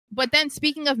but then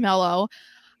speaking of Melo,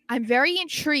 I'm very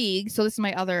intrigued. So this is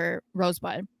my other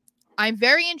rosebud. I'm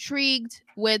very intrigued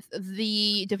with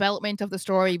the development of the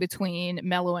story between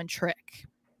Melo and Trick,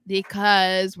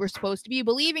 because we're supposed to be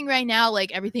believing right now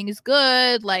like everything is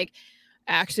good, like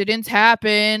accidents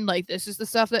happen, like this is the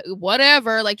stuff that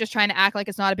whatever, like just trying to act like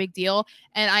it's not a big deal.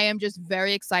 And I am just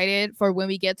very excited for when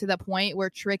we get to the point where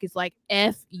Trick is like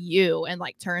F you and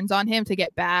like turns on him to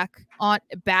get back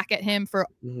at him for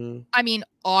I mean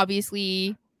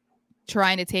obviously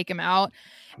trying to take him out.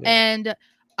 And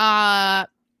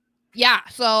yeah,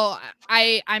 so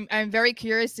I'm very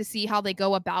curious to see how they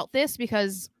go about this,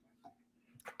 because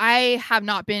I have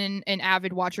not been an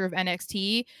avid watcher of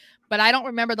NXT, but I don't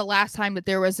remember the last time that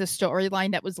there was a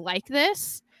storyline that was like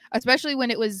this, especially when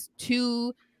it was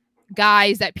two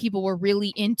guys that people were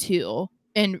really into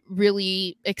and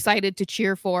really excited to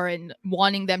cheer for and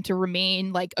wanting them to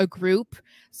remain like a group.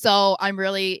 So I'm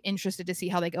really interested to see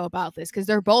how they go about this, because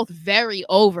they're both very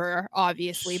over,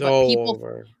 obviously,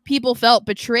 but people felt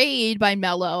betrayed by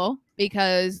Melo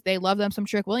because they love them some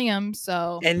Trick Williams.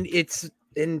 So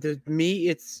and to me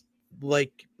it's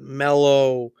like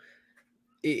Melo,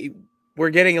 we're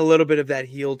getting a little bit of that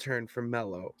heel turn from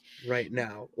Melo right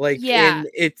now. Like, and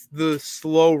it's the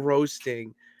slow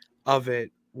roasting of it,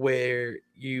 where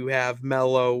you have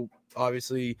Melo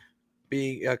obviously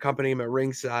being accompanying him at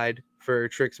ringside for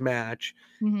Trick's match.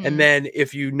 And then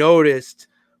if you noticed,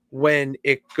 when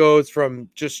it goes from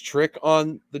just Trick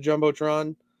on the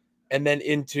Jumbotron and then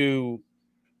into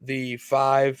the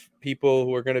 5 people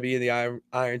who are going to be in the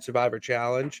Iron Survivor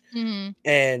Challenge,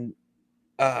 and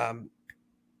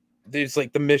there's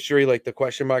like the mystery, like the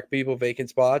question mark people, vacant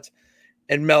spots,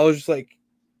 and Melo's just like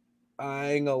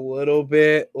eyeing a little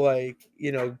bit, like,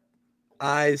 you know,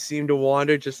 eyes seem to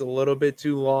wander just a little bit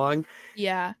too long.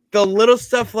 Yeah, the little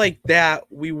stuff like that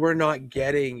we were not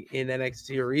getting in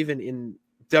NXT or even in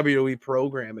WWE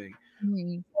programming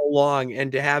so long,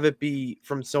 and to have it be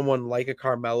from someone like a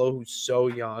Carmelo who's so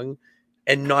young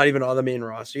and not even on the main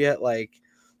roster yet, like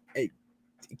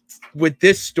with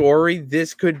this story,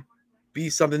 this could be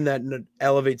something that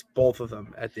elevates both of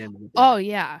them at the end of the day. Oh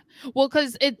yeah, well,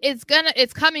 because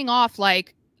it's coming off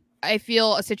like, I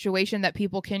feel, a situation that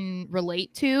people can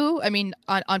relate to. I mean,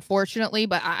 unfortunately,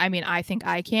 but I mean, I think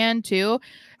I can too.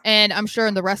 And I'm sure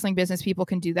in the wrestling business, people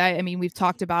can do that. I mean, we've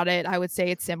talked about it. I would say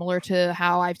it's similar to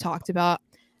how I've talked about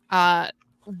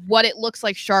what it looks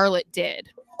like Charlotte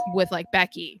did with like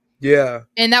Becky. Yeah.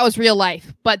 And that was real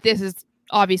life. But this is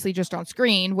obviously just on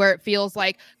screen, where it feels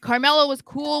like Carmelo was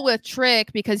cool with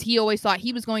Trick because he always thought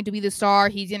he was going to be the star.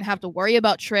 He didn't have to worry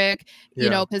about Trick, you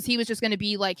know, because he was just going to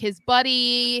be like his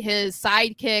buddy, his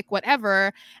sidekick,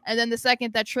 whatever. And then the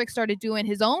second that Trick started doing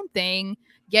his own thing,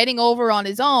 getting over on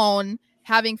his own,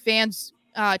 having fans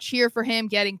cheer for him,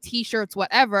 getting t-shirts,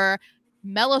 whatever,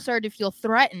 Melo started to feel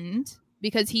threatened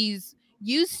because he's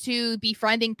used to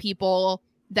befriending people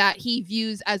that he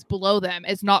views as below them,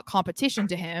 as not competition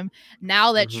to him.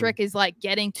 Now that Trick is like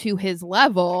getting to his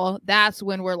level, that's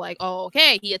when we're like, oh,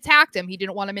 okay, he attacked him. He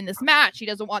didn't want him in this match. He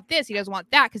doesn't want this. He doesn't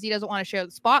want that, because he doesn't want to share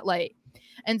the spotlight.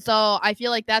 And so I feel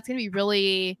like that's going to be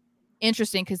really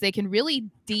interesting, because they can really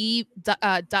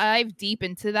dive deep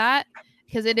into that,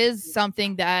 because it is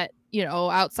something that, you know,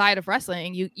 outside of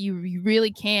wrestling, you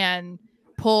really can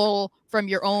pull from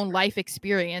your own life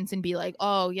experience and be like,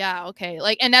 oh yeah, okay,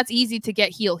 like, and that's easy to get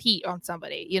heel heat on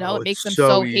somebody, you know. It makes them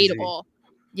so hateable.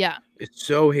 Yeah, it's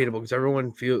so hateable because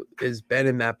everyone has been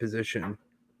in that position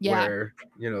where,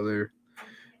 you know, they're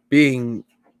being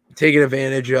taken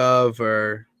advantage of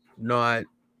or not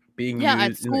being used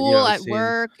at school, at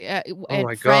work, oh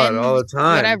my god, all the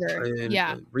time,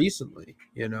 whatever. Recently,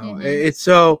 you know, it's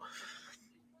so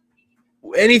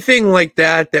anything like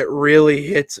that really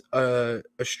hits a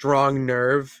strong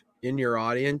nerve in your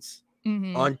audience,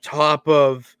 on top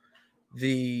of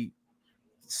the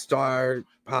star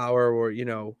power, or, you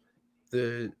know,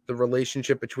 the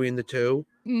relationship between the two.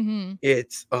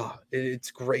 It's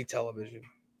great television.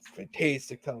 It's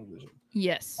fantastic television.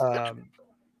 Yes.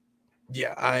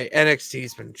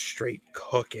 NXT's been straight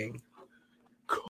cooking